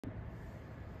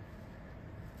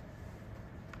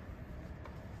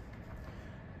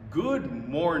Good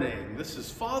morning. This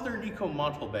is Father Nico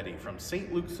Montalbetti from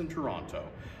St. Luke's in Toronto.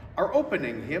 Our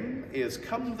opening hymn is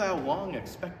Come Thou Long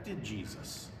Expected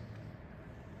Jesus.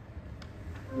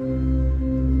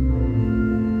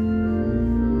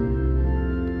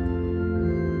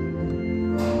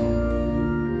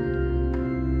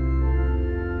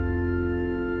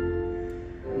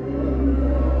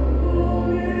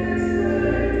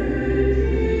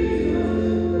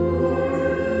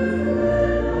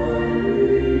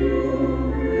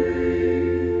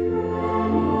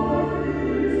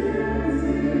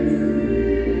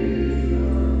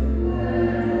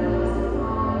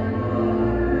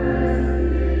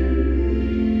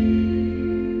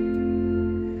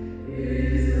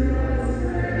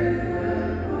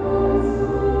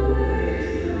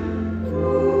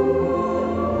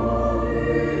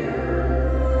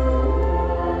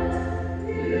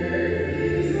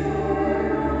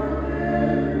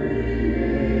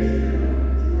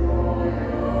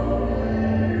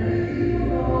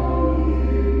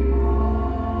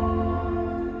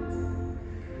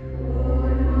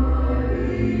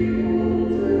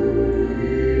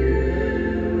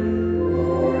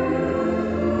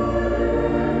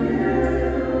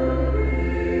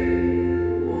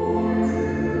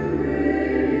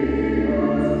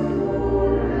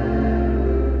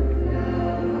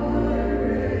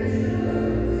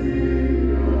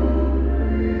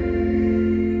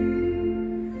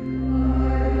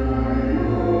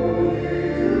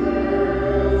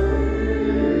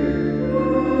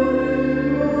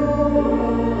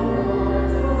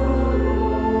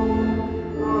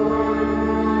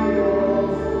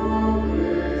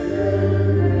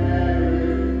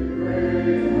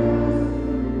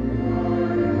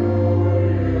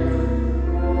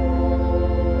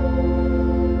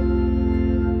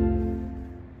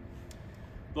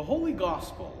 The Holy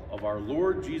Gospel of our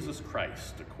Lord Jesus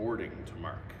Christ according to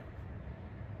Mark.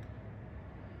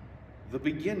 The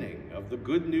beginning of the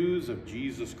good news of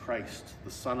Jesus Christ,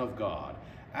 the Son of God,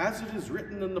 as it is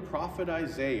written in the prophet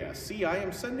Isaiah, "See, I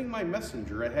am sending my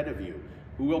messenger ahead of you,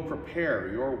 who will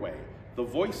prepare your way. The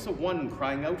voice of one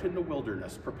crying out in the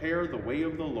wilderness, prepare the way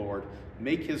of the Lord,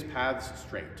 make his paths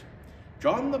straight."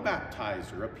 John the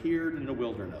Baptizer appeared in the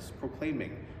wilderness,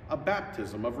 proclaiming a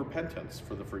baptism of repentance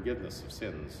for the forgiveness of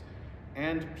sins.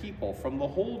 And people from the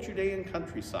whole Judean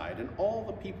countryside and all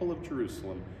the people of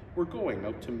Jerusalem were going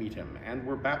out to meet him and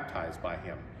were baptized by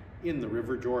him in the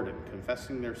river Jordan,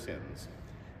 confessing their sins.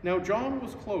 Now John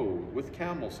was clothed with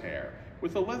camel's hair,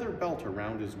 with a leather belt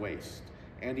around his waist,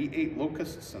 and he ate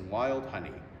locusts and wild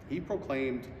honey. He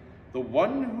proclaimed, "The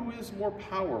one who is more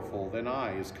powerful than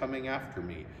I is coming after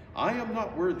me. I am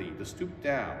not worthy to stoop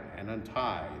down and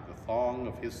untie the thong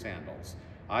of his sandals.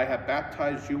 I have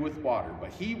baptized you with water, but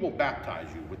he will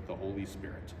baptize you with the Holy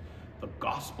Spirit." The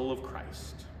Gospel of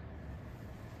Christ.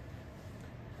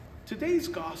 Today's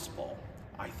Gospel,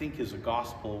 I think, is a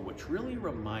Gospel which really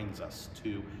reminds us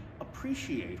to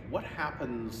appreciate what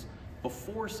happens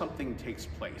before something takes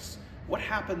place, what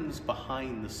happens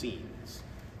behind the scenes.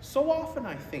 So often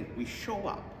I think we show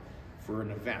up for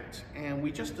an event and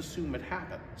we just assume it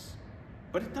happens.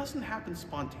 But it doesn't happen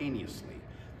spontaneously.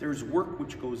 There's work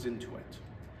which goes into it.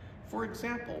 For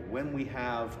example, when we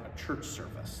have a church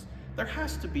service, there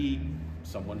has to be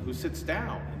someone who sits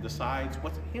down and decides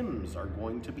what hymns are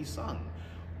going to be sung,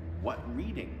 what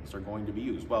readings are going to be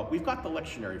used. Well, we've got the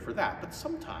lectionary for that, but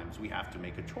sometimes we have to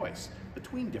make a choice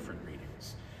between different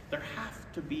readings. There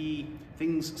have to be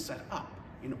things set up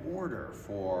in order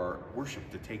for worship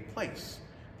to take place.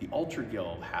 The altar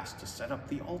guild has to set up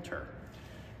the altar.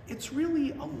 It's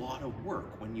really a lot of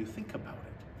work when you think about it.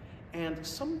 And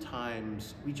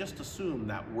sometimes we just assume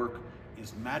that work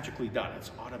is magically done,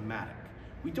 it's automatic.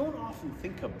 We don't often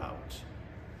think about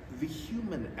the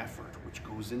human effort which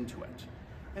goes into it.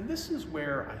 And this is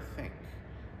where I think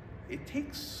it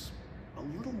takes a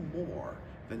little more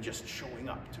than just showing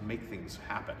up to make things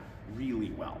happen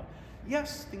really well.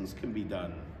 Yes, things can be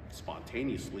done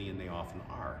spontaneously, and they often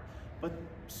are, but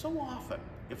so often,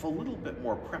 if a little bit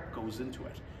more prep goes into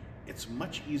it, it's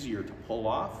much easier to pull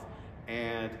off,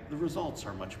 and the results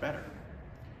are much better.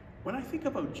 When I think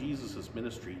about Jesus'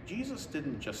 ministry, Jesus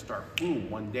didn't just start, boom,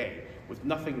 one day with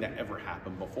nothing that ever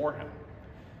happened before him.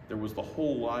 There was the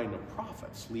whole line of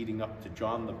prophets leading up to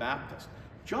John the Baptist.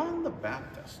 John the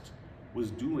Baptist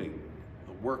was doing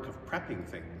the work of prepping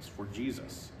things for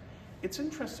Jesus. It's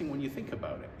interesting when you think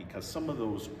about it, because some of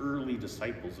those early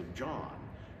disciples of John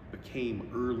became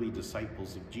early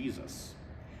disciples of Jesus.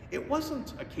 It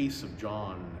wasn't a case of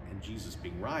John and Jesus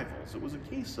being rivals. It was a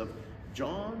case of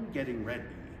John getting ready,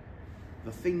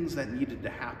 the things that needed to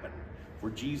happen for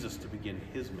Jesus to begin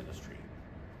his ministry.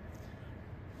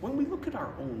 When we look at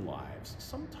our own lives,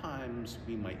 sometimes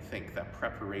we might think that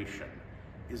preparation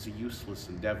is a useless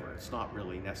endeavor. It's not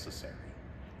really necessary.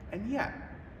 And yet,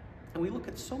 and we look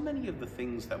at so many of the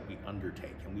things that we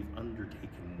undertake, and we've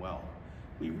undertaken well,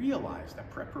 we realize that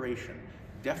preparation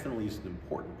definitely is an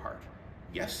important part.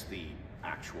 Yes, the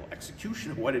actual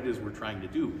execution of what it is we're trying to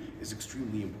do is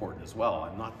extremely important as well.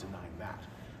 I'm not denying that.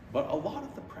 But a lot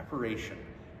of the preparation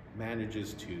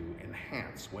manages to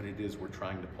enhance what it is we're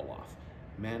trying to pull off,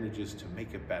 manages to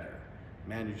make it better,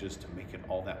 manages to make it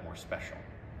all that more special.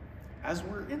 As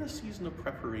we're in a season of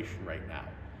preparation right now,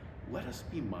 let us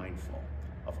be mindful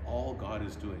of all God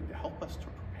is doing to help us to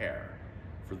prepare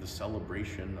for the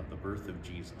celebration of the birth of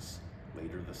Jesus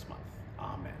later this month.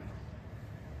 Amen.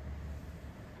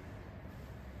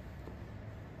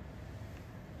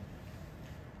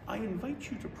 I invite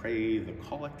you to pray the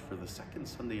collect for the second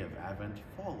Sunday of Advent,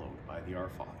 followed by the Our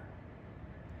Father.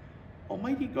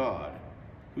 Almighty God,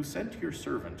 who sent your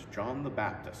servant John the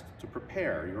Baptist to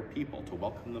prepare your people to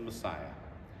welcome the Messiah,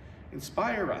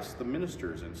 inspire us, the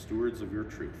ministers and stewards of your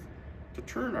truth, to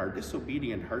turn our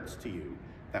disobedient hearts to you,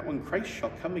 that when Christ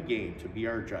shall come again to be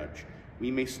our judge,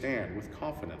 we may stand with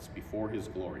confidence before his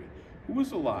glory, who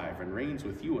is alive and reigns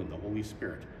with you in the Holy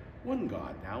Spirit, one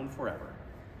God, now and forever.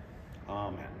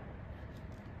 Amen.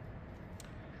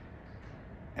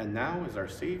 And now, as our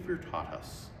Savior taught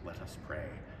us, let us pray.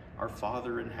 Our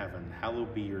Father in heaven,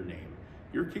 hallowed be your name.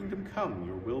 Your kingdom come,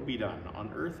 your will be done,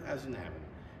 on earth as in heaven.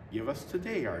 Give us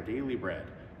today our daily bread.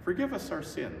 Forgive us our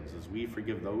sins, as we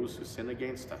forgive those who sin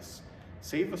against us.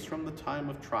 Save us from the time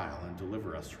of trial, and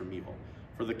deliver us from evil.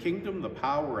 For the kingdom, the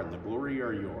power, and the glory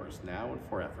are yours, now and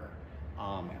forever.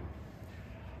 Amen.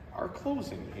 Our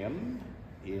closing hymn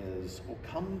is O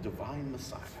Come, Divine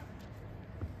Messiah.